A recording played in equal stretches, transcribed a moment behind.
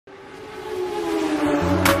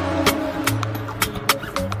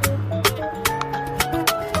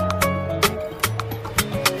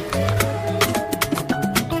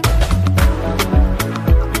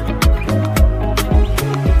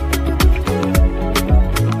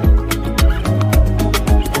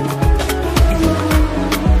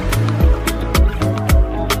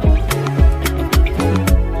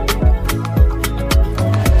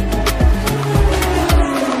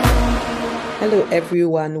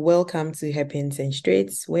everyone, welcome to Happens and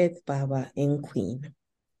Straits with Baba and Queen.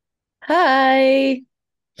 Hi.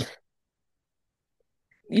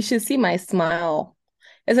 You should see my smile.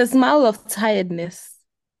 It's a smile of tiredness.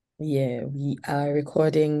 Yeah, we are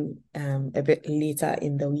recording a bit later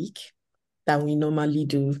in the week than we normally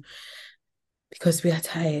do because we are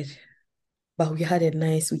tired, but we had a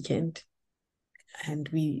nice weekend and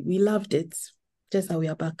we loved it. Just that we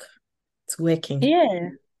are back to working.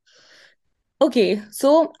 Yeah. Okay,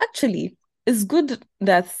 so actually, it's good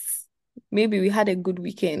that maybe we had a good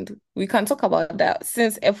weekend. We can talk about that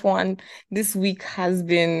since F1 this week has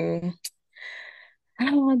been,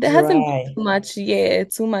 there hasn't been Dry.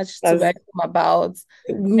 too much to As write home about.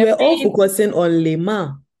 we The were all main, focusing on Le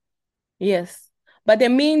Mans. yes, but the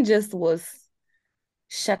main just was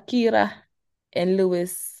Shakira and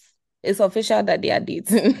Lewis. It's official that they are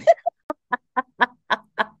dating.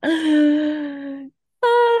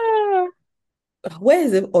 Ah, Where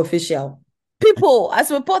is it official? People,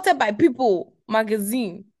 as reported by People Ah,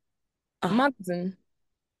 magazine.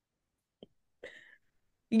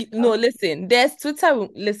 No, listen, there's Twitter.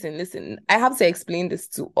 Listen. I have to explain this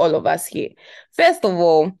to all of us here. First of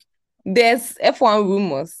all, there's F1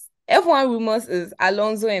 rumors. F1 rumors is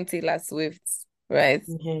Alonso and Taylor Swift, right?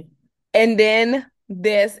 mhm. And then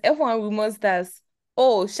there's F1 rumors that's,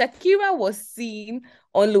 oh, Shakira was seen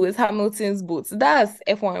on Lewis Hamilton's boat. That's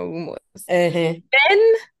F1 rumors. Uh-huh.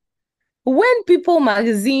 Then when People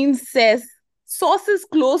magazine says sources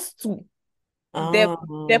close to the Ah,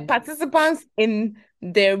 the participants in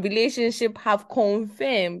their relationship have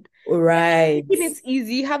confirmed, right. making it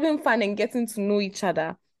easy, having fun and getting to know each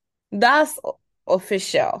other. That's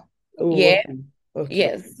official. Oh, Yeah, okay. Okay.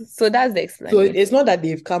 yes. So that's the So explanation. it's not that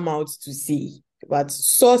they've come out to say, but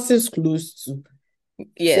sources close to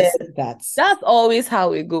said Yes. that. That's always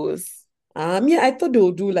how it goes. Yeah, I thought they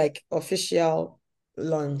would do like official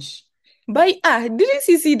launch. But didn't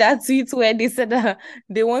you see that tweet where they said that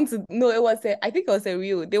they want to no, I think it was a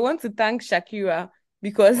real. They want to thank Shakira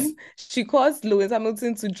because she caused Lewis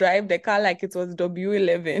Hamilton to drive the car like it was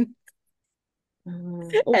W11.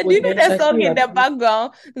 Oh, And you know then that song in Shakira the too.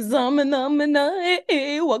 background? Zamina,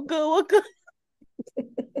 mina, waka, waka.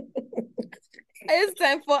 It's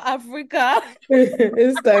time for Africa.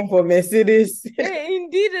 It's time for Mercedes.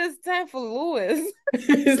 Indeed, it's time for Lewis.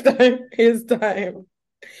 It's time. It's time.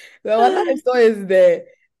 The one I saw is the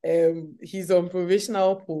he's on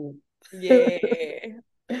provisional pool. Yeah.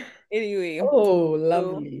 Anyway, Oh, so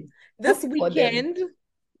lovely. this Happy for them. weekend,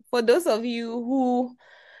 for those of you who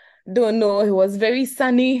don't know, it was very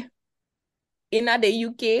sunny in the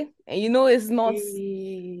UK, and you know it's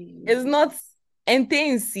Eh, not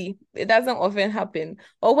intense. It doesn't often happen,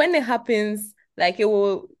 or when it happens, like it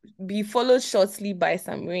will be followed shortly by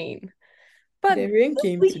some rain. But The rain this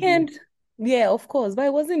came today. weekend, yeah, of course, but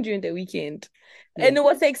it wasn't during the weekend. Yeah. And it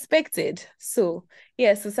was expected. So,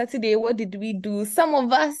 yeah, so Saturday, what did we do? Some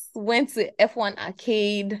of us went to F1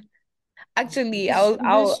 arcade. Actually,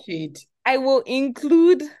 This shade. I will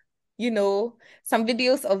include, some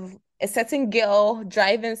videos of a certain girl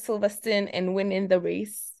driving Silverstone and winning the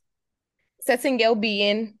race. Certain girl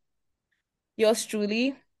being yours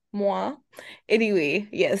truly, moi. Anyway,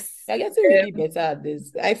 yes. You're getting really better at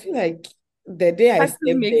this. I feel like the day I Practice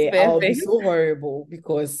step makes there, I'll be perfect. so horrible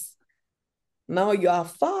because now you are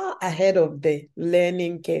far ahead of the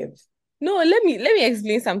learning curve. No, let me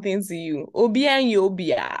explain something to you. Obia and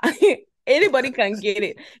Yobia. Anybody can get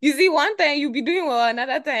it. You see, one time you be doing well,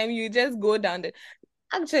 another time you just go down the.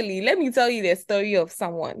 Actually, let me tell you the story of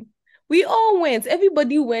someone. We all went,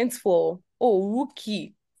 everybody went for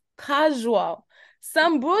rookie, casual.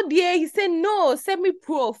 Some bro there, he said no,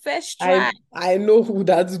 semi-pro, first I try. I know who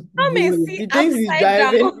that Come bro and is. see He thinks he's upside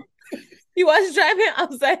down. driving. He was driving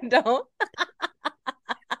upside down.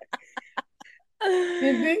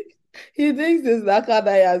 He thinks he thinks it's that car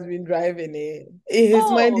that he has been driving. In his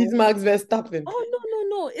mind, is Oh, Max Verstappen. oh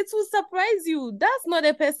no. It will surprise you. That's not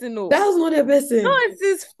a person, no. That was not a No, person. it's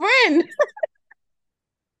his friend.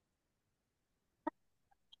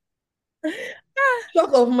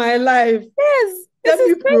 Shock of my life. Yes, it's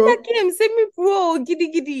his friend that Semi-pro. came. Send me pro, giddy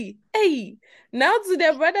giddy. Hey, now to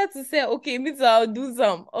their brother to say, okay, me too, I'll do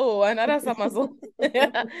some. Oh, another somersault.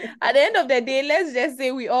 At the end of the day, let's just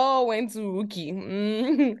say we all went to rookie.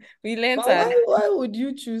 We learned But our. why would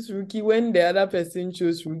you choose rookie when the other person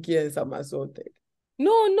chose rookie and somersaulted?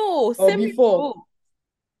 No, Or semi before, pro,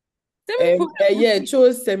 semi pro and yeah, rookie.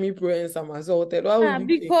 chose semi-pro and somersaulted. Why would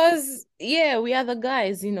you change? Because yeah, we are the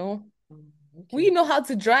guys. We Okay. know how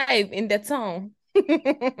to drive in the town.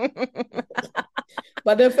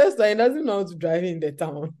 But the first time, he doesn't know how to drive in the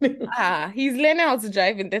town. He's learning how to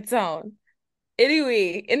drive in the town.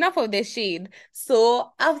 Anyway, enough of the shade.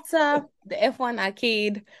 So after the F1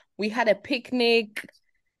 arcade, we had a picnic.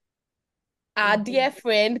 Our Mhm. dear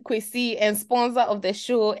friend Kwesi and sponsor of the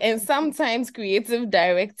show, and sometimes creative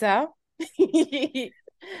director,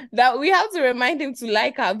 that we have to remind him to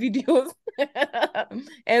like our videos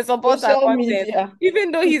and support our Social content, media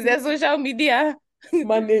even though he's a social media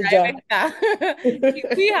manager. director.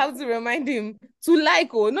 We have to remind him to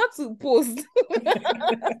like or not to post,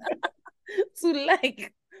 to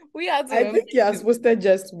like. We have to I remind think he has him. posted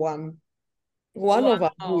just one of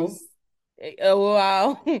our Wow. posts. Oh,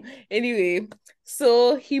 wow. Anyway,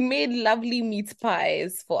 so he made lovely meat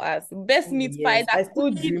pies for us. Best Oh, meat pie yes, that I still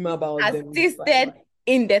Queen dream about has the meat pie. tasted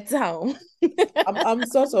in the town. I'm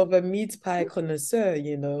sort of a meat pie connoisseur,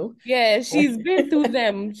 you know. Yeah, she's been through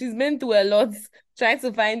them. She's been through a lot trying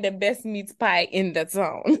to find the best meat pie in the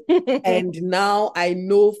town. And now I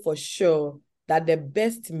know for sure that the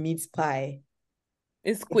best meat pie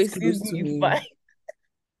It's is Kwesi's close to meat me. pie.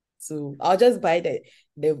 So I'll just buy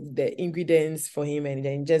the ingredients for him and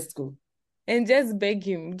then just go. And just beg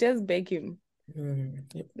him. Just beg him. Mm.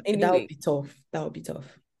 That would Anyway, be tough. That would be tough.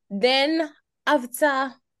 then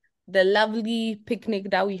after the lovely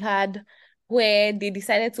picnic that we had, where they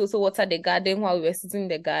decided to also water the garden while we were sitting in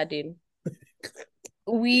the garden,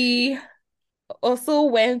 we also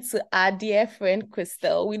went to our dear friend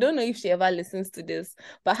Crystal. We don't know if she ever listens to this,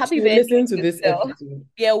 but happy She will birthday, listen to this Crystal. episode.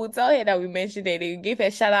 Yeah, we'll tell her that we mentioned it. We gave her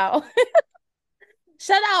a shout out.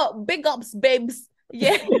 Shout out, big ups, babes.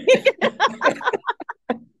 Yeah.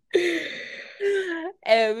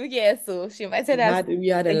 Yeah, so she invited us to We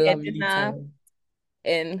had a her lovely dinner, time.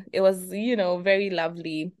 and it was, very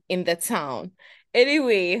lovely in the town.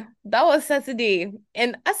 Anyway, that was Saturday.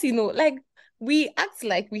 And as you know, like we act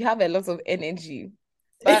like we have a lot of energy.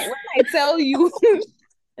 But when I tell you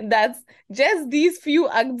that just these few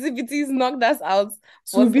activities knocked us out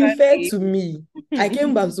for To be fair Sunday. to me, I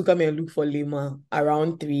came back to come and look for Lema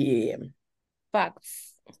around 3 a.m.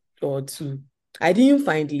 Facts. or 2. I didn't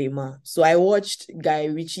find Lema, so I watched Guy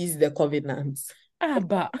Ritchie's The Covenant. Ah,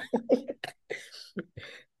 but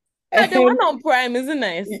the one And on Prime isn't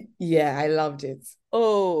nice. yeah, I loved it.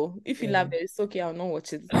 Oh, if you Yeah. love it, it's okay. I'll not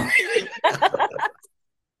watch it.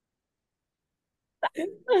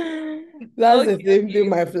 That's the Okay, same thing okay.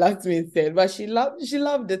 my flatmate said, but she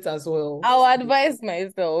loved it as well. I'll advise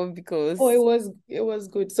myself because Oh, it was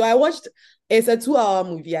good. So I watched. It's a 2 hour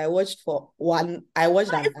movie. I watched for one. I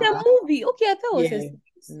watched an it's a hour. movie. Okay, I thought it was a Yeah,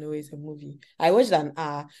 series. no, it's a movie. I watched an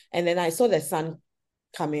hour, and then I saw the sun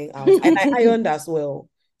coming out, and I ironed as well.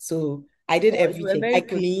 So I did Oh, you were everything. I very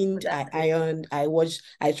cleaned. I productive. ironed. I watched.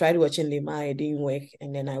 I tried watching Lima. It didn't work,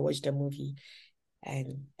 and then I watched the movie,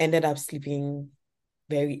 and ended up sleeping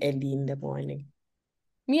very early in the morning.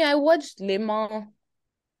 Me, I watched Le Mans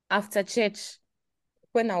after church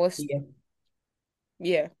when I was, Yeah.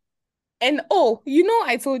 yeah. And oh,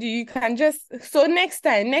 I told you you can just so next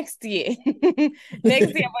time, next year,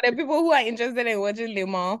 next year for the people who are interested in watching Le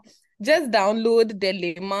Mans, just download the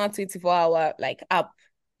Le Mans 24-hour like app.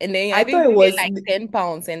 And then I I thought think it you pay was like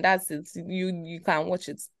 £10 and that's it. You can watch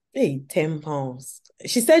it. hey, £10.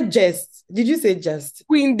 She said just. Did you say just?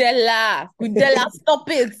 Quindela, stop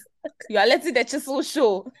it. You are letting the chisel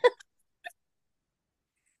show.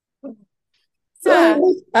 So Ah,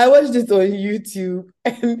 I watched it on YouTube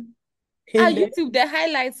and in the, YouTube, the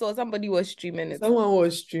highlights or somebody was streaming it. someone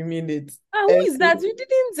was streaming it. Ah, who And is that? You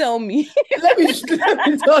didn't tell me. let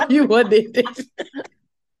me tell you what they did.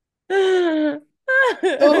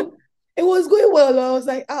 So it was going well. I was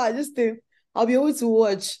like, this thing, I'll be able to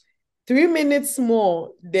watch 3 minutes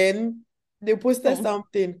more. Then they posted Hmm.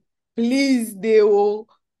 something. Please, they will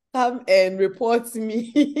come and report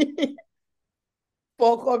me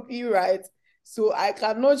for copyright. So I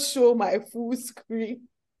cannot show my full screen.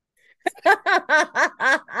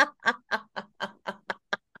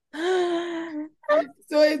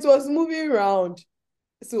 So it was moving around.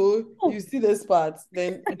 So you Oh. see this part,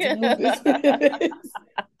 then it will move this way.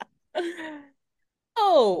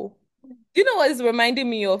 Oh, you know what it's reminding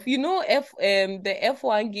me of? The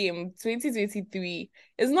F1 game 2023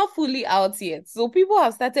 is not fully out yet. So people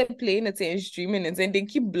have started playing it and streaming it and they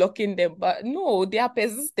keep blocking them. But no, they are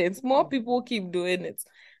persistent. More people keep doing it.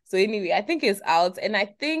 So anyway, I think it's out. And I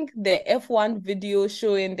think the F1 video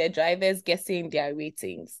showing the drivers guessing their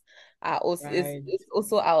ratings are also Right. is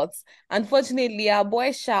also out. Unfortunately, our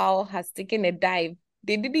boy Shao has taken a dive.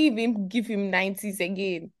 They didn't even give him 90s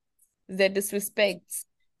again. The disrespect.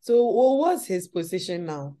 So what was his position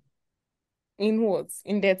now? In what?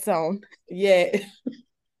 In that sound. Yeah.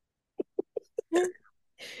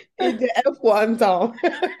 in the F1 town.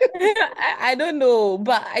 I don't know,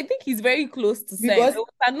 but I think he's very close to science. Because It was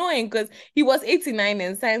annoying because he was 89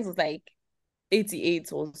 and science was like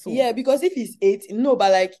 88 or so. yeah, because if he's 80, no,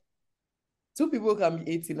 but like two people can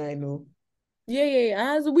be 89, no. Yeah, yeah,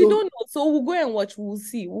 yeah. As we So don't know. So we'll go and watch. We'll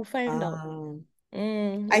see. We'll find out. um I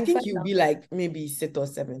We'll think find he'll out. be like maybe sixth or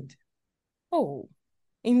seventh. Oh,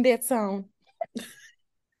 in that town.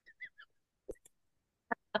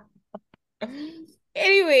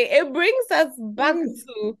 Anyway, it brings us back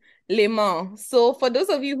to Le Mans. So for those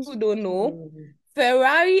of you who don't know, Mm.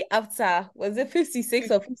 Ferrari, after was it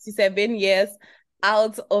 56 or 57 years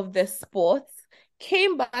out of the sport,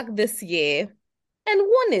 came back this year and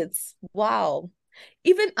won it. Wow.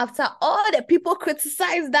 Even after all the people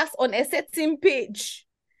criticized us on a certain page,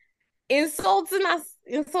 insulting us,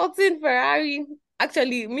 insulting Ferrari.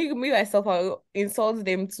 Actually, me myself, I insult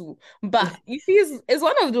them too. But you see, it's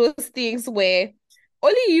one of those things where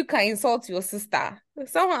only you can insult your sister.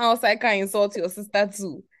 Someone outside can insult your sister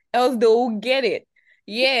too, else they will get it.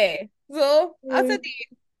 Yeah. So after Mm. they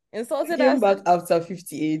He insulted came us, back after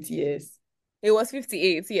 58 years. it was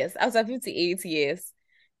 58, yes, after 58 years.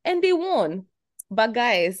 And they won. But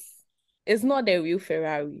guys, it's not the real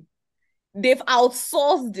Ferrari. They've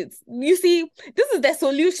outsourced it. You see, this is the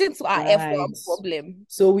solution to our Right. F1 problem.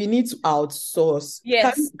 So we need to outsource. Can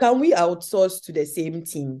Yes, can we outsource to the same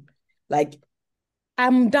team? Like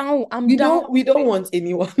I'm down. I'm we down don't we with don't it. want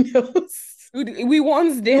anyone else. We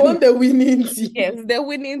want We them, want the winning team. yes, the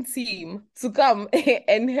winning team to come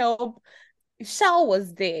and help. Shao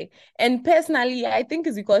was there. And personally, I think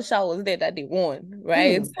it's because Shao was there that they won,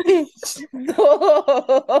 right? Hmm.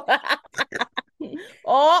 So,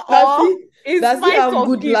 Does or he in does he spite have of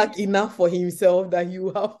good him. luck enough for himself that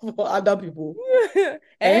you have for other people? Hey,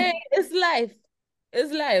 Eh? it's life.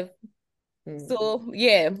 It's life. Hmm. So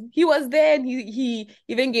yeah, he was there and he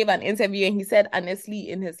even gave an interview and he said honestly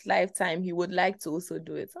in his lifetime he would like to also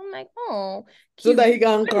do it. So I'm like, oh, So cute. that he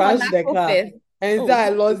can When crash the Monaco car first. and say Oh, I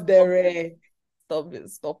lost the stop it, rare. stop it,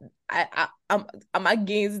 stop it. I'm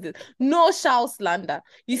against it. No shout slander.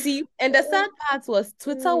 You see, and the sad part was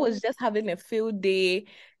Twitter was just having a field day,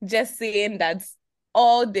 just saying that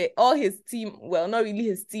all his team, well, not really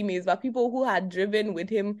his teammates, but people who had driven with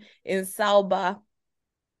him in Sauber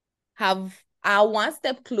are one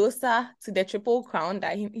step closer to the triple crown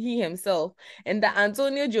that he himself, and that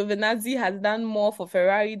Antonio Giovinazzi has done more for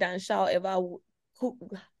Ferrari than Charles ever who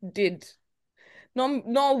did.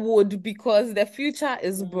 Not would, because the future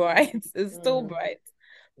is Mm, bright. It's still mm, bright.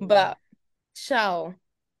 mm. But Charles,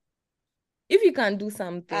 if you can do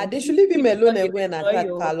something, They should please leave him keep before alone you and go and destroy attack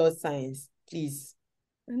your. Carlos Sainz, please.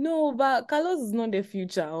 No, but Carlos is not the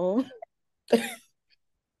future. Oh.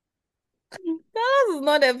 Carlos is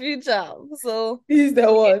not the future. So He's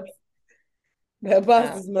the what? The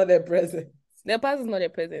past yeah, is not the present. the past is not the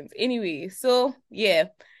present. Anyway, so yeah.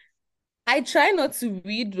 I try not to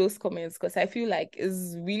read those comments because I feel like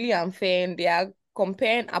it's really unfair and they are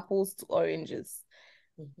comparing apples to oranges.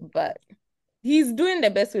 Mhm. But he's doing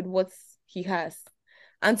the best with what he has.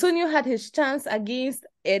 Antonio had his chance against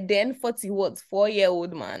a then 40 what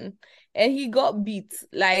 4-year-old man and he got beat.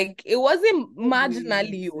 Like it wasn't Not really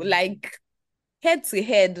marginally, easy. like head to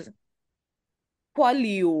head,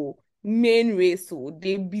 qualio, main race, so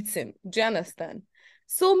they beat him. Do you understand?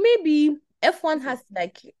 So maybe F1 has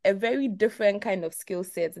like a very different kind of skill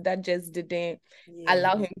set that just didn't Yeah,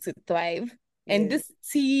 allow him to thrive. And yeah. this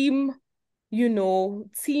team,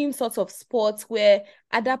 team sort of sports where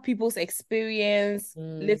other people's experience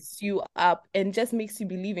Mm. lifts you up and just makes you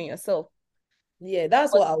believe in yourself. Yeah,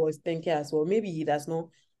 that's But what I was thinking as well. Maybe he does not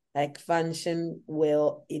like function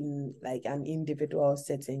well in like an individual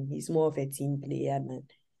setting. He's more of a team player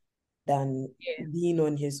than yeah, being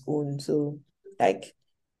on his own. So like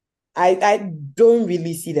I don't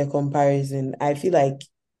really see the comparison. I feel like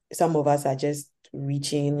some of us are just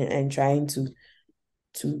reaching and trying to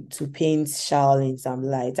paint Charles in some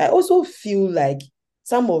light. I also feel like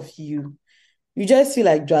some of you just feel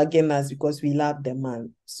like dragging us because we love the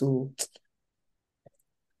man. So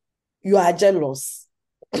you are jealous.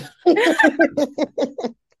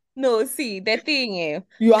 no, see, the thing is,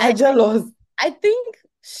 You are I jealous. I think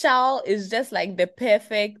Shao is just like the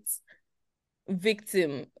perfect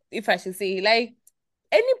victim, if I should say. Like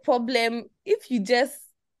any problem, if you just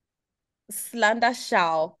slander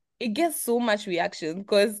Shao, it gets so much reaction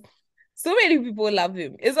because so many people love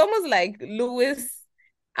him. It's almost like Lewis.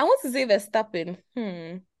 I want to say Verstappen.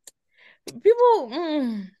 People,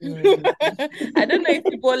 Mm. I don't know if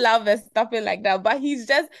people love Verstappen like that, but he's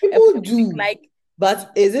just a People perfect, do, like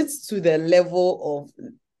but is it to the level of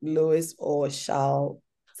Lois or Charles?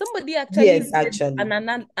 Somebody actually Yes, did actually.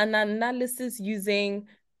 an analysis using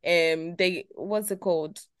what's it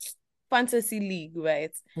called? Fantasy League,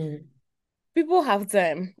 right? Mm. People have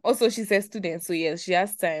time. Also, she's a student, so yes, she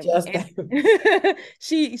has time. Just And time.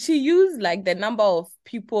 she used like the number of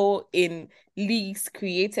people in leagues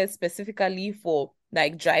created specifically for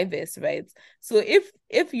like drivers, right? So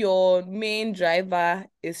if your main driver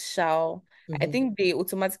is Shao, I Mhm. think they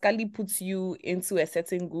automatically put you into a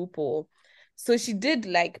certain group or so she did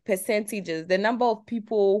like percentages, the number of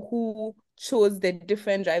people who chose the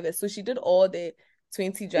different drivers. So she did all the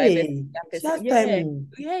 20 drivers. Hey, she has Yeah, timing.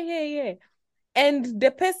 yeah. And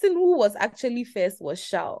the person who was actually first was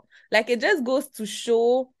Shao. Like it just goes to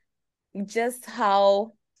show just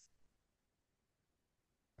how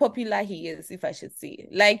popular he is, if I should say.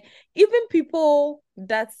 Like even people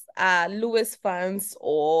that are Lewis fans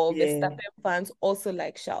or Yeah, Verstappen fans also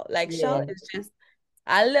like Shao. Like Shao yeah, is just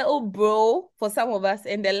a little bro for some of us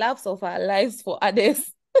and the laughs of our lives for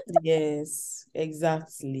others. yes,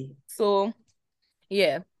 exactly. So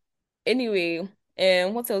yeah. Anyway,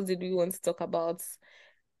 what else did we want to talk about?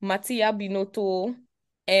 Mattia Binotto.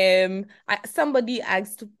 Somebody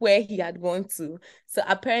asked where he had gone to. So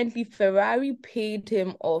apparently Ferrari paid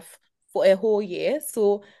him off for a whole year.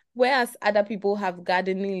 So whereas other people have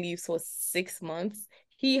gardening leaves for 6 months,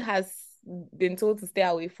 he has been told to stay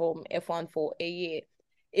away from F1 for a year.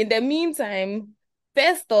 In the meantime,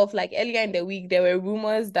 first off, like earlier in the week, there were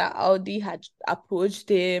rumors that Audi had approached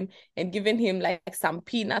him and given him like some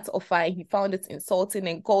peanuts offer. And he found it insulting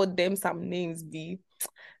and called them some names. Be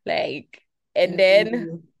like, and then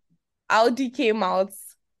Mm. Audi came out,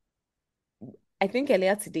 I think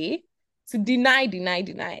earlier today, to deny.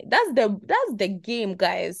 That's the game,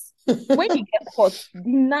 guys. When you get caught,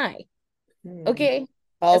 deny. Mm. Okay,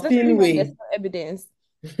 especially Alpine when there's way. no evidence.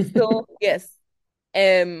 So yes,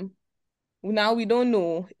 um, now we don't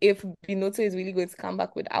know if Binotto is really going to come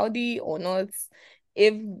back with Audi or not.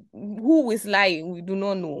 If who is lying, we do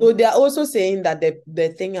not know. So they're also saying that the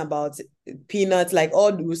thing about peanuts, like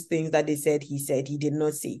all those things that they said he did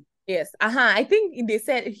not say. Yes, I think they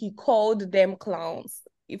said he called them clowns,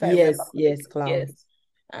 if I remember Yes, yes, correctly. Yes.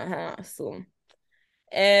 clowns. So,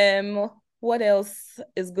 what else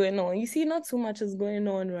is going on? You see, not too much is going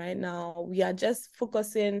on right now. We are just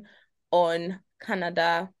focusing on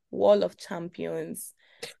Canada, Wall of Champions.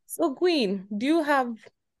 So, Queen, do you have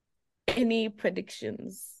any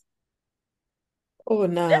predictions? Oh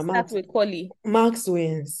nah, Let's start with Quali. Max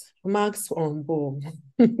wins. Max on board.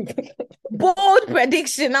 Bold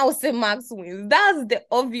prediction. I would say Max wins. That's the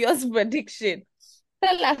obvious prediction.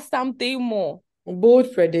 Tell us something more.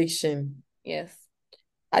 Bold prediction. Yes.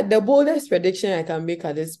 The boldest prediction I can make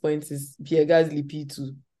at this point is Pierre Gasly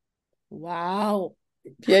P2. Wow.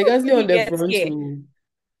 How Pierre Gasly did on he the get front here?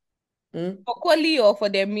 row. For quali or for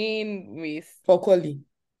the main race? For quali.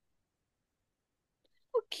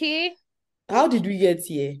 Okay. How did we get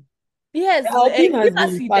here? Yes, The Alpine give has us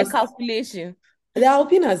been the fast. calculation. The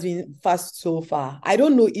Alpine has been fast so far. I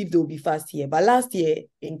don't know if they'll be fast here, but last year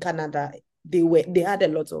in Canada, they had a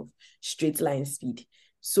lot of straight line speed.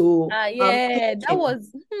 So I'm Yeah, that thinking,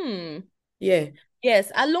 was yeah,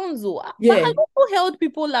 yes, Alonso. But yeah. Alonso held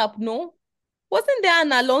people up, no? Wasn't there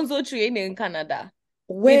an Alonso train in Canada?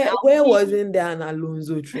 In Where Alpine? wasn't there an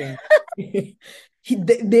Alonso train?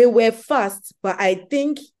 They were fast, but I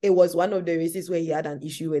think it was one of the races where he had an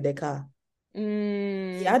issue with the car. He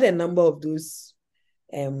Mm, had a number of those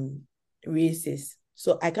um races.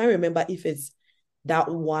 So I can't remember if it's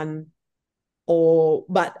that one or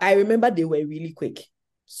but I remember they were really quick.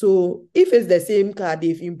 So if it's the same car,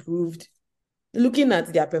 they've improved. Looking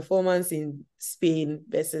at their performance in Spain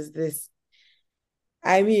versus this,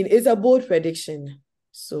 I mean, it's a bold prediction.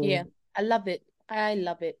 yeah, So, I love it. I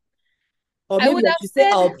love it. or I maybe would I have should say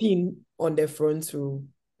said Alpine on the front row.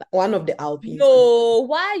 One of the Alpines on no.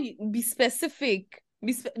 Why be specific?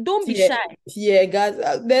 Don't be Pierre, shy. Pierre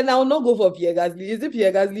Gasly. Then I'll not go for Pierre Gasly. Is it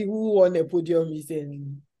Pierre Gasly who won a podium recently?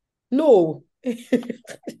 No.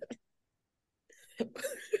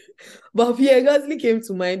 But Pierre Gasly came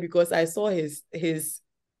to mind because I saw his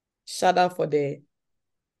shudder for the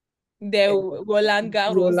The uh, Roland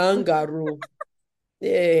Garros, Roland Garros.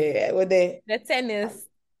 Yeah, with the the tennis.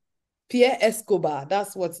 Pierre Escobar.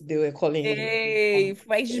 That's what they were calling Hey, him.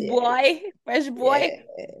 fresh Yeah, boy, fresh boy.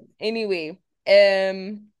 yeah. Anyway,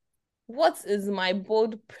 what is my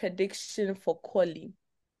bold prediction for Collie?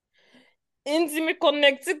 Intimi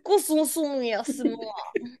connected kusunsumu yasinwa.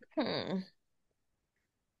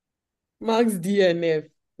 Max DNF.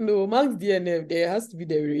 No, Max DNF. There has to be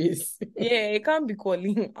the race. Yeah, it can't be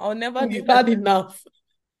calling. I'll never do We've that. had enough.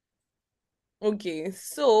 Okay,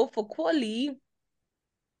 so for Quali,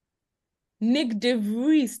 Nick De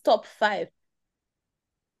Vries, top 5.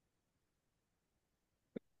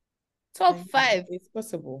 Top 5. It's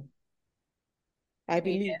possible. I Yeah.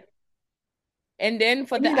 believe. And then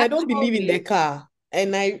for I the mean, I don't actual believe in the race, car,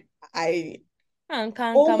 and I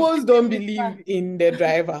can almost don't believe in the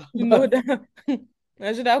driver, you know but that.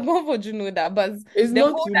 I should have gone for Junoda, but it's the not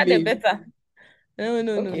too older the late. better. No.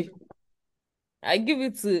 Okay. I give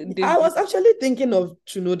it to I David. was actually thinking of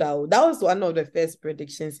Tsunoda. That was one of the first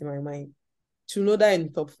predictions in my mind. Tsunoda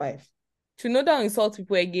in top 5. Tsunoda will insult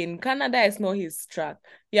people again. Canada is not his track.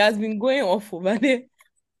 He has been going off over there.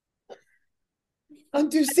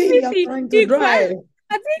 And you see, you're trying to He crashed. drive.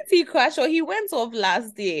 I think he crashed or he went off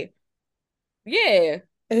last year. Yeah,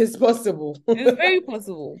 It's possible. it's very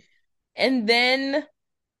possible. And then,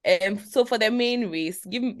 so for the main race,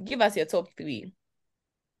 give us your top 3.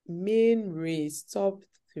 Main race, top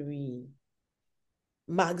 3.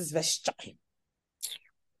 Max Verstappen.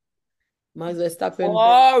 Max Verstappen,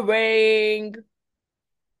 Boring.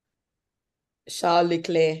 Charles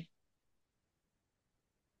Leclerc,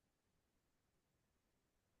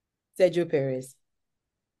 Sergio Perez.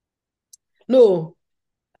 No.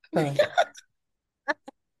 Max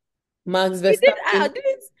He did. Verstappen.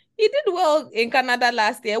 He did well in Canada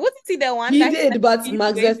last year. Wasn't he the one He that did, but he's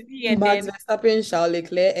going to be and Max then Verstappen, Charles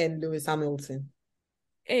Leclerc, and Lewis Hamilton.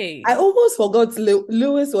 I hey, almost forgot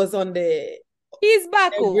Lewis was on the he's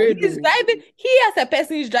back. Oh, grid. he's driving. He as a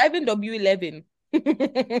person is driving W11.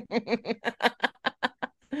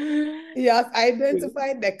 He has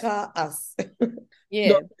identified the car as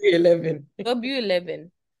Yeah, W11.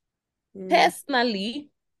 W11. Mm, Personally,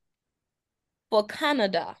 for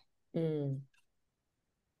Canada, mm,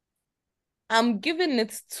 I'm giving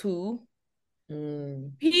it to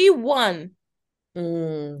mm, P1,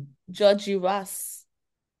 mm. Georgie Russ.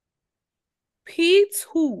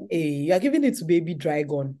 P2, Hey, you are giving it to Baby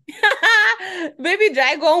Dragon. Baby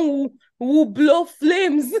Dragon will blow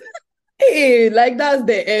flames. Hey, like that's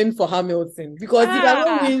the end for Hamilton because he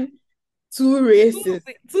cannot win 2 races.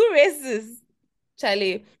 2 races,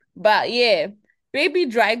 Charlie. But yeah, Baby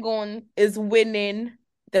Dragon is winning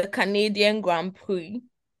the Canadian Grand Prix,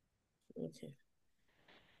 Okay.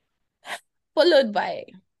 followed by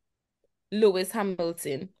Lewis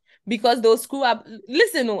Hamilton. Because they'll screw up.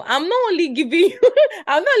 Listen, oh, I'm not only giving you,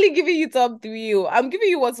 I'm not only giving you top 3. Oh, I'm giving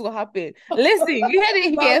you what will happen. Listen, you heard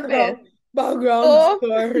it here first. Background So,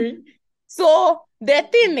 story. so the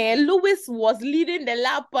thing, Lewis was leading the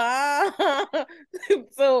lap.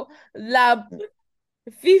 So lap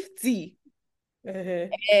 50. Uh-huh.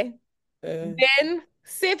 Then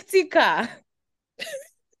safety car.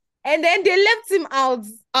 And then they left him out.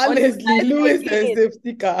 Honestly, Lewis and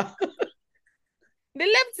safety car. They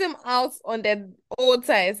left him out on the old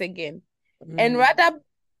tires again. And Mm. rather,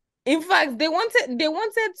 in fact, they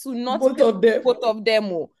wanted to not Both put of them. both of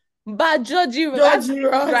them. But Georgie Russ.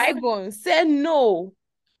 Dragon said no.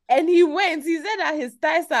 And he went. He said that his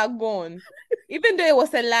tires are gone. Even though it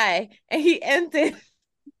was a lie. And he entered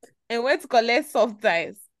and went to collect soft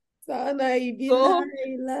tires. Sana, So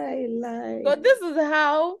lie. So this is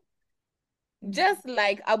how, just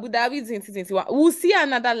like Abu Dhabi 2021, we'll see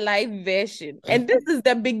another live version. And this is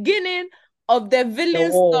the beginning of the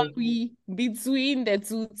villain story between the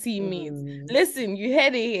two teammates. Listen, you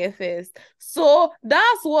heard it here first. So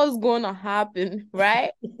that's what's gonna happen,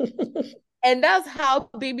 right? And that's how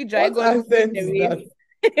Baby Dragon win the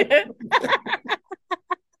race.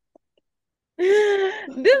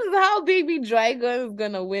 This is how Baby Dragon is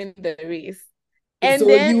gonna win the race. And so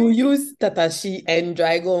then you use Tatashi and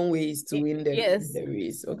Dragon ways to win the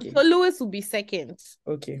race. Okay. So Lewis will be second.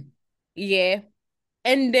 Okay. Yeah.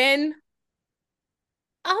 And then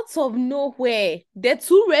out of nowhere, the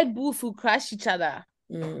 2 Red Bulls will crash each other.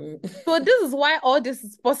 So this is why all this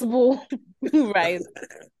is possible, right?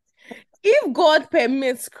 If God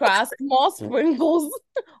permits crash, more sprinkles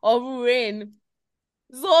of rain.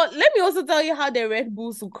 So let me also tell you how the Red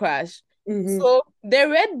Bulls will crash. So the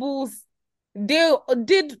Red Bulls, they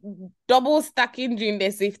did double stacking during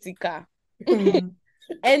the safety car. And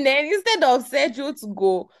then instead of Sergio to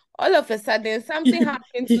go, all of a sudden something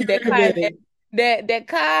happened to the car. The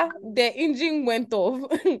car, the engine went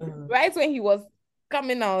off right when he was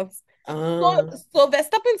coming out. So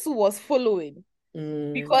Verstappen too was following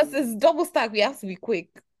because it's double stack. We have to be quick.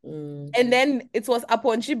 And then it was a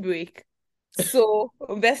punchy brake. So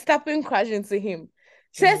Verstappen crashed into him.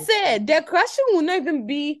 She said the crashing will not even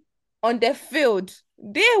be on the field.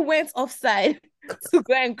 They went offside to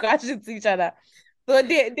go and crash into each other. So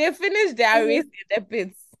they finished their race in the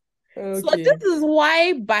pits. Okay. So this is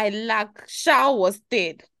why by luck Charles was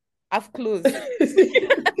third. I've closed.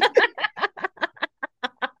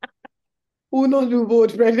 We'll not do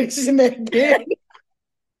bold prediction again.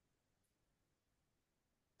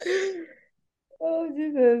 Oh,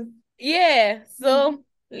 Jesus. Yeah, so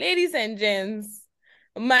ladies and gents,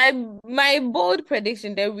 my bold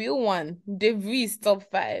prediction, the real one, De Vries top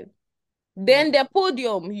five. Then the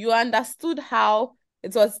podium, you understood how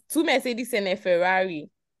it was two Mercedes and a Ferrari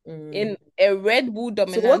in a Red Bull So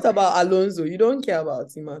what dominant. about Alonso? You don't care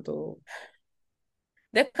about him at all.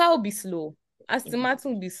 The car will be slow. Aston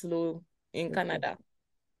Martin will be slow in Okay. Canada.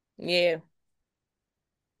 Yeah,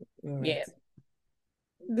 All right. yeah.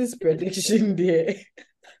 This prediction there,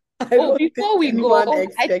 I Oh, don't think before we go, anyone I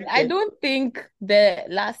expected. don't think the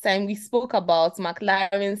last time we spoke about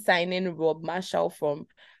McLaren signing Rob Marshall from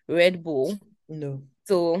Red Bull. No.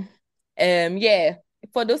 So, yeah,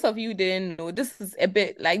 for those of you who didn't know, this is a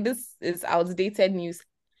bit like this is outdated news,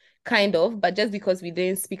 kind of, but just because we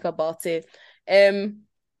didn't speak about it,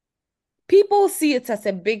 people see it as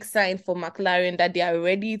a big sign for McLaren that they are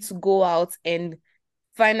ready to go out and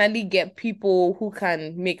finally get people who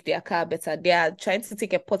can make their car better. They are trying to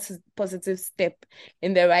take a positive step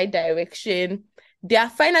in the right direction. They are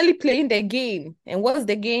finally playing the game. And what's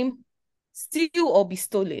the game? Steal or be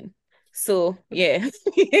stolen. So yeah,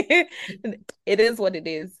 it is what it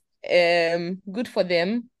is. Good for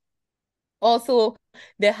them. Also,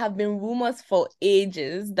 there have been rumors for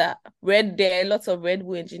ages that there are lots of Red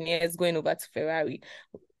Bull engineers going over to Ferrari.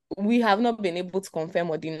 We have not been able to confirm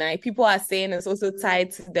or deny. People are saying it's also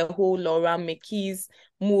tied to the whole Laurent Mekies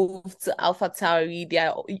move to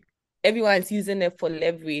AlphaTauri. Everyone's using it for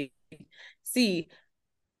leverage. See,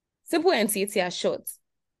 simple and are short.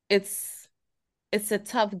 It's a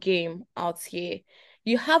tough game out here.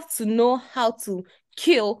 You have to know how to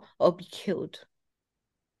kill or be killed.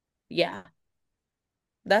 Yeah,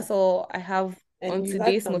 that's all I have on And you had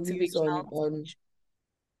today's some news motivational. on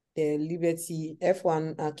the Liberty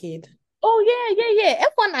F1 arcade. Oh yeah.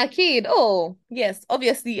 F1 Arcade. Oh, yes.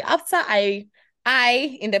 Obviously, after I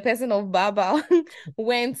in the person of Baba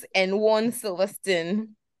went and won Silverstone,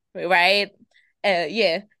 right?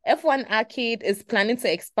 Yeah. F1 Arcade is planning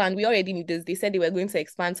to expand. We already knew this. They said they were going to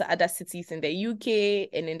expand to other cities in the UK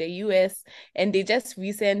and in the US, and they just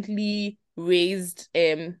recently raised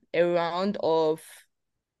a round of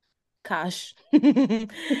cash. They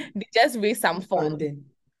just raised some funds. Funding.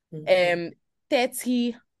 Okay.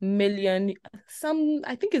 30 million, some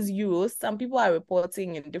I think it's euros. Some people are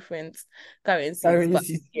reporting in different currencies, but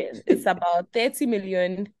Currency. yeah, it's about 30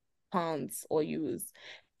 million pounds or euros.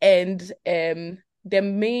 And the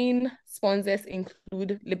main sponsors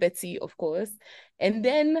include Liberty, of course. And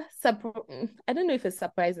then I don't know if it's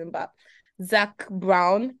surprising, but Zach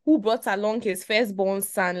Brown, who brought along his firstborn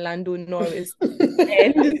son, Lando Norris,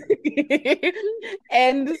 and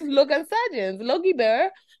and Logan Sargent, Logie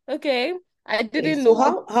Bear. Okay, I Okay, didn't so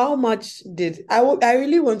know. how much did I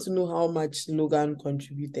really want to know how much Logan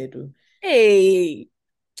contributed to? Hey,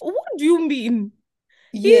 what do you mean?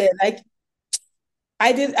 He, Yeah, like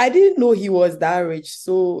I didn't know he was that rich.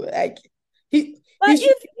 So like he but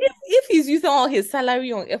should if he's using all his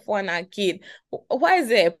salary on F1 Arcade, why is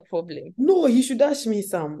there a problem? no, he should dash me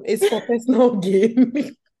some. It's for personal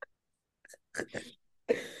gain.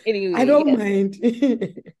 I Anyway, don't yes.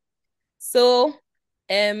 mind. So,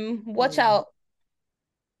 watch out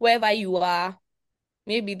wherever you are.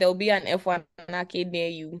 Maybe there'll be an F1 Arcade near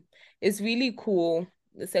you. It's really cool.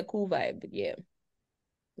 It's a cool vibe. Yeah.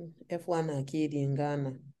 F1 arcade in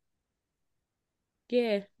Ghana.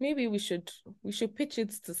 Yeah, maybe we should pitch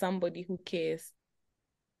it to somebody who cares.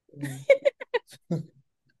 Mm.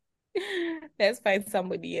 Let's find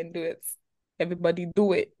somebody and do it. Everybody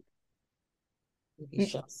do it. We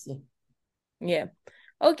shall see. Yeah.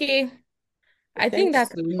 Okay. I think Thanks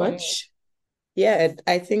that's so it for me. much. Yeah,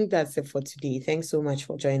 I think that's it for today. Thanks so much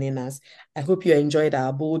for joining us. I hope you enjoyed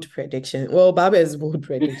our bold prediction. Well, Baba's bold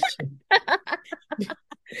prediction. I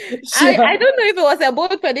Sure. don't know if it was a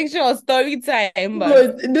bold prediction or story time, but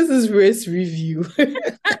No, this is race review.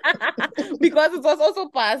 because it was also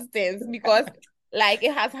past tense, because like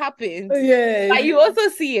it has happened. Yeah, But you also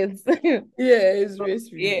see it. yeah, it's race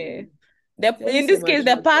Yeah. review. In Thanks so this case, much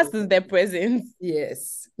the for past is joining. the present.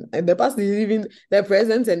 Yes, and the past is even the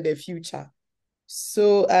present and the future.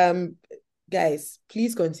 So, guys,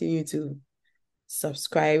 please continue to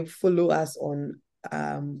subscribe, follow us on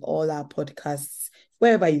all our podcasts,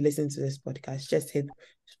 wherever you listen to this podcast. Just hit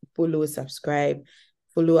follow, subscribe,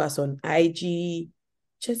 follow us on IG.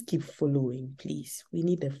 Just keep following, please. We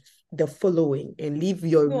need the following and leave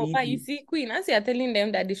your No, but you review. see, Queen, as you're telling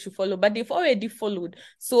them that they should follow, but they've already followed.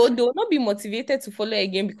 So they will not be motivated to follow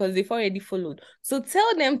again because they've already followed. So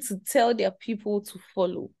tell them to tell their people to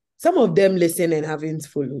follow. Some of them listen and haven't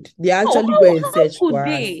followed. They Oh, actually go and how search could for us.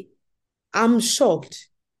 they? I'm shocked.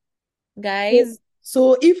 Guys,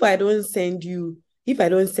 So if I don't send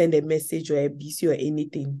a message or a BC or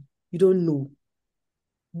anything, you don't know.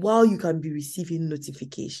 While you can be receiving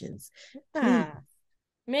notifications. Please,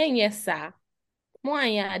 man, yes, sir. More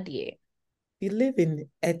dear. we live in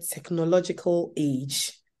a technological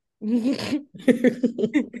age. There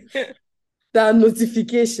are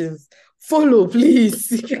notifications. Follow,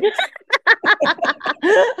 please.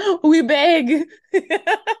 We beg.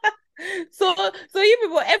 So you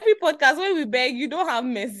people, every podcast when we beg, you don't have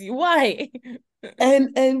mercy. Why?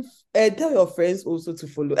 And tell your friends also to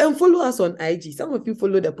follow. And follow us on IG. Some of you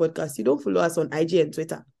follow the podcast. You don't follow us on IG and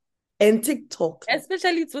Twitter. And TikTok.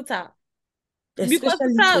 Especially Twitter. Because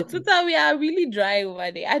Especially Twitter, we are really dry over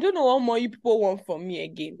there. I don't know what more you people want from me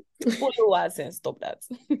again. Follow us and stop that.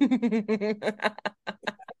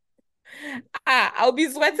 I'll be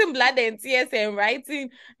sweating blood and tears and writing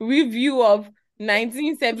review of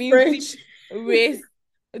 1970 French race,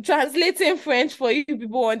 translating French for you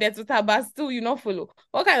people on the Twitter, but still you not follow.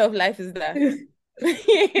 What kind of life is that?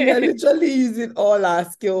 We are literally using all our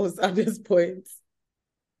skills at this point.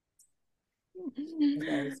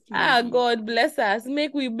 Guys, God bless us.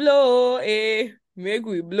 Make we blow, make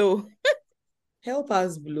we blow. Help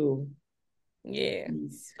us blow. Yeah.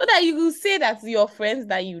 Please. So that you will say that to your friends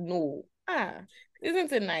that you know.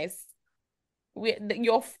 Isn't it nice?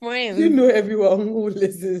 Your friends. You know everyone who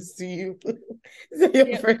listens to you. They're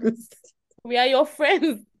your friends. We are your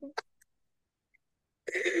friends.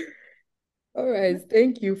 All right.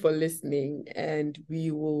 Thank you for listening. And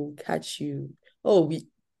we will catch you. Oh, we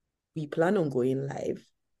plan on going live.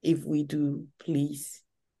 If we do, please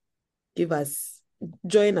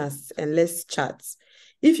join us and let's chat.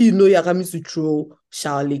 If you know you're coming to throw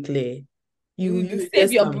Charlie Claire, you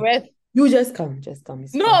save your breath. You just come.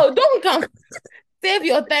 No, don't come. Save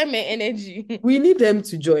your time and energy. We need them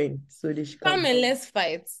to join so they should come and let's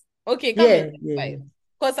fight. Okay, come and let's fight.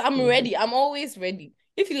 Because I'm ready. I'm always ready.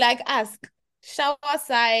 If you like, ask. Shower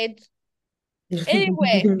side.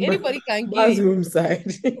 Anywhere. Anybody can give. Bathroom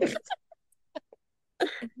side.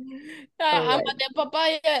 I'm at the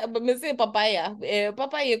papaya, but me say papaya.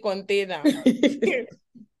 Papaya container.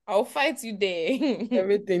 I'll fight you there.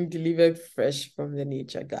 Everything delivered fresh from the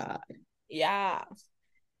nature God. Yeah.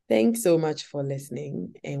 Thanks so much for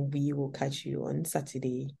listening, and we will catch you on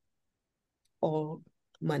Saturday or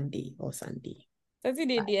Monday or Sunday.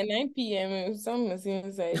 Saturday, 9 p.m. Someone's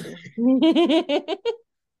inside.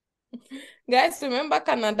 Guys, remember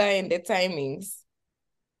Canada and the timings.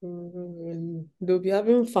 They'll be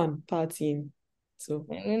having fun partying. So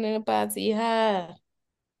party,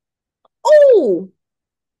 Oh,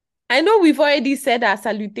 I know we've already said our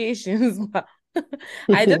salutations, but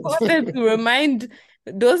I just wanted to remind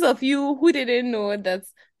those of you who didn't know that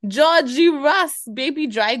Georgie Russ, baby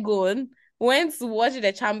Dragon, went to watch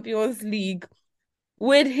the Champions League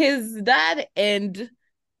with his dad and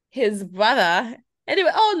his brother.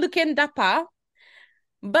 Anyway, all looking dapper.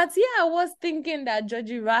 But yeah, I was thinking that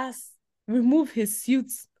Georgie Russ removed his suit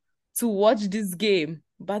to watch this game.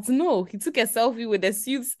 But no, he took a selfie with the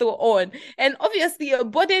suit still on. And obviously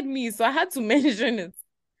it bothered me, so I had to mention it.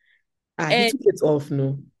 He took it off,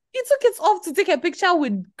 no? He took it off to take a picture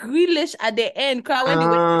with Grealish at the end when they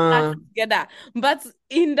went together. But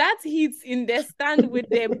in that heat, in the stand with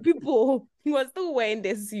the people, he was still wearing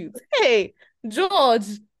the suit. Hey, George.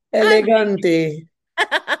 Elegante.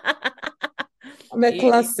 I'm a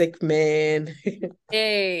classic, man.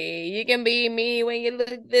 Hey, you can be me when you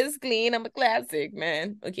look this clean. I'm a classic,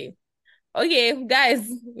 man. Okay, guys,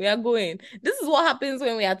 we are going. This is what happens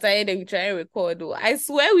when we are tired and we try and record. Though. I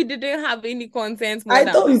swear we didn't have any content more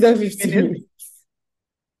I thought we said 15 minutes.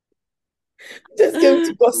 Just came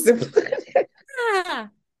to gossip.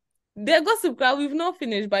 The gossip crowd, we've not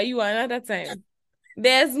finished, but you another time.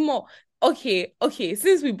 There's more. Okay,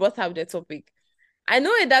 since we brought up the topic, I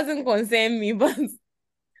know it doesn't concern me, but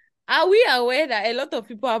are we aware that a lot of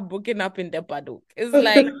people have broken up in the paddock? It's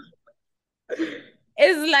like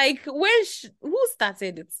who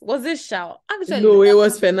started it? Was it Shaw? Actually, no, it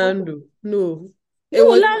was Fernando. No, it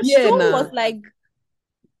was Pierre. Was like,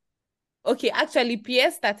 okay, actually,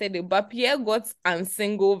 Pierre started it, but Pierre got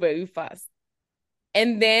unsingle very fast.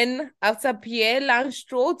 And then after Pierre, Lance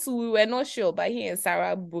Stroll too, we were not sure, but he and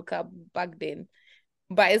Sarah broke up back then.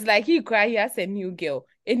 But it's like he cried, he has a new girl.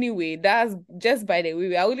 Anyway, that's just by the way.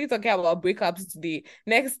 We are only talking about breakups today.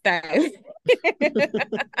 Next time.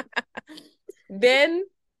 Then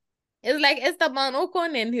it's like Esteban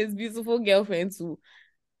Ocon and his beautiful girlfriend too.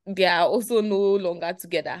 They are also no longer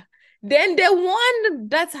together. Then the one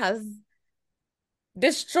that has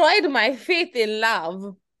destroyed my faith in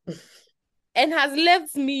love, and has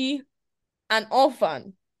left me an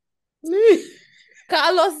orphan.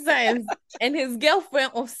 Carlos Sainz and his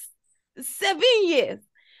girlfriend of 7 years.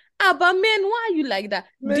 But man, why are you like that?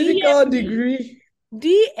 Medical degree.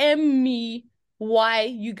 DM me why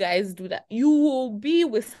you guys do that. You will be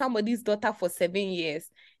with somebody's daughter for 7 years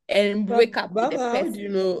and break up with the Baba, how do person. you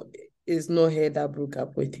know it's not her that broke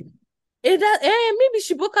up with him? Maybe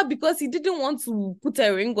she broke up because he didn't want to put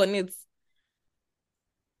a ring on it.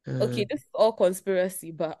 Okay, this is all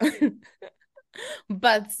conspiracy, but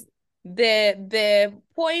but the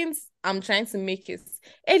point I'm trying to make is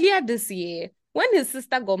earlier this year, when his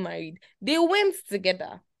sister got married, they went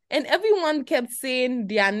together. And everyone kept saying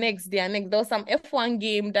they are next, they are next. There was some F1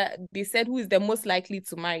 game that they said who is the most likely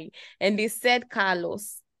to marry. And they said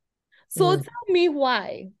Carlos. So tell me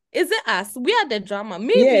why. Is it us? We are the drama. Yeah,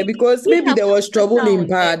 Maybe because we maybe have there to was cut trouble in down them.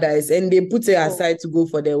 paradise and they put it Oh, aside to go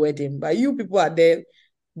for their wedding. But you people are there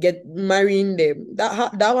get marrying them.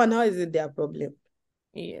 That one, how is it their problem?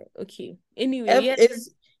 yeah, okay. Anyway, yeah.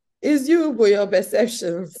 Is you for your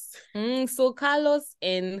perceptions. So Carlos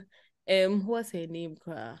and what's her name?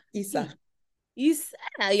 Isa. Isa,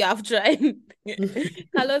 you have tried.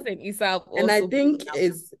 Carlos and Isa have And I also been think up.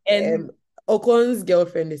 it's And Okon's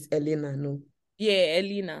girlfriend is Elena, no? yeah,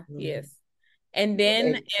 Elena, Mm. yes. And Your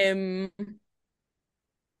then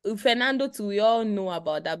ex. Fernando too, we all know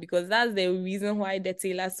about that because that's the reason why the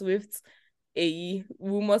Taylor Swift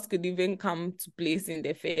rumors could even come to place in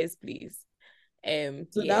the first place. So that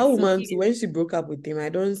Yeah, so woman too, when she broke up with him, I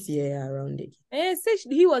don't see her around again. say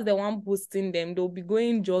he was the one posting them. They'll be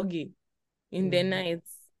going jogging in the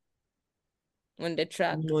nights on the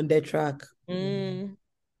track. On the track.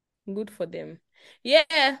 Good for them.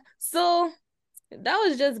 Yeah, so that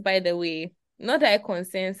was just by the way, not a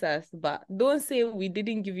consensus, but don't say we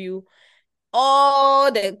didn't give you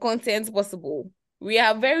all the content possible. We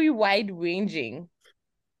are very wide ranging.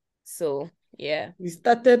 So yeah. We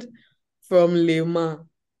started from Lema.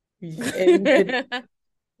 We ended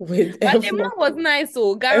with But the man was nice,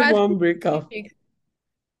 so Garage F1 breakup. 56.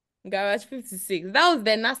 Garage 56. That was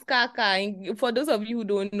the NASCAR car. And for those of you who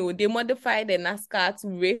don't know, they modified the NASCAR to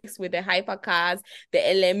race with the hypercars, the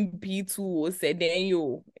LMP tools, and then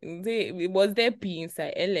it was their P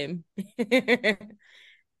inside LM.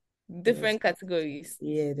 Different categories.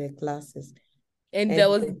 Yeah, the classes. And there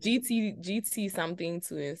was GT something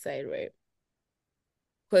too inside, right?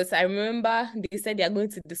 Because I remember they said they are going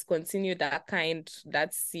to discontinue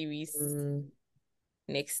that series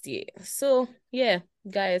next year. So yeah,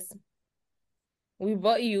 guys, we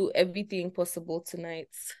brought you everything possible tonight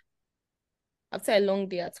after a long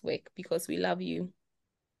day at work because we love you.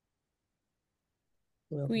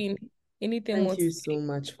 Well, Queen, anything more thank you so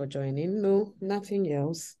much for joining. No, nothing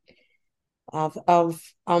else.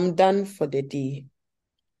 I'm done for the day.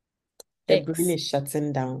 The brain is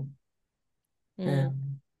shutting down.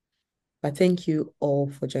 But thank you all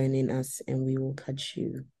for joining us, and we will catch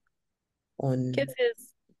you on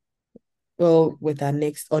Kisses. Well, with our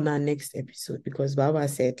next episode, because Baba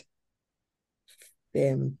said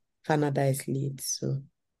Canada is late. So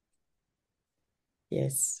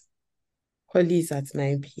yes. Holly is at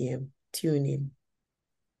 9 p.m. Tune in.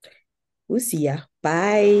 We'll see ya.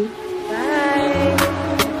 Bye. Bye.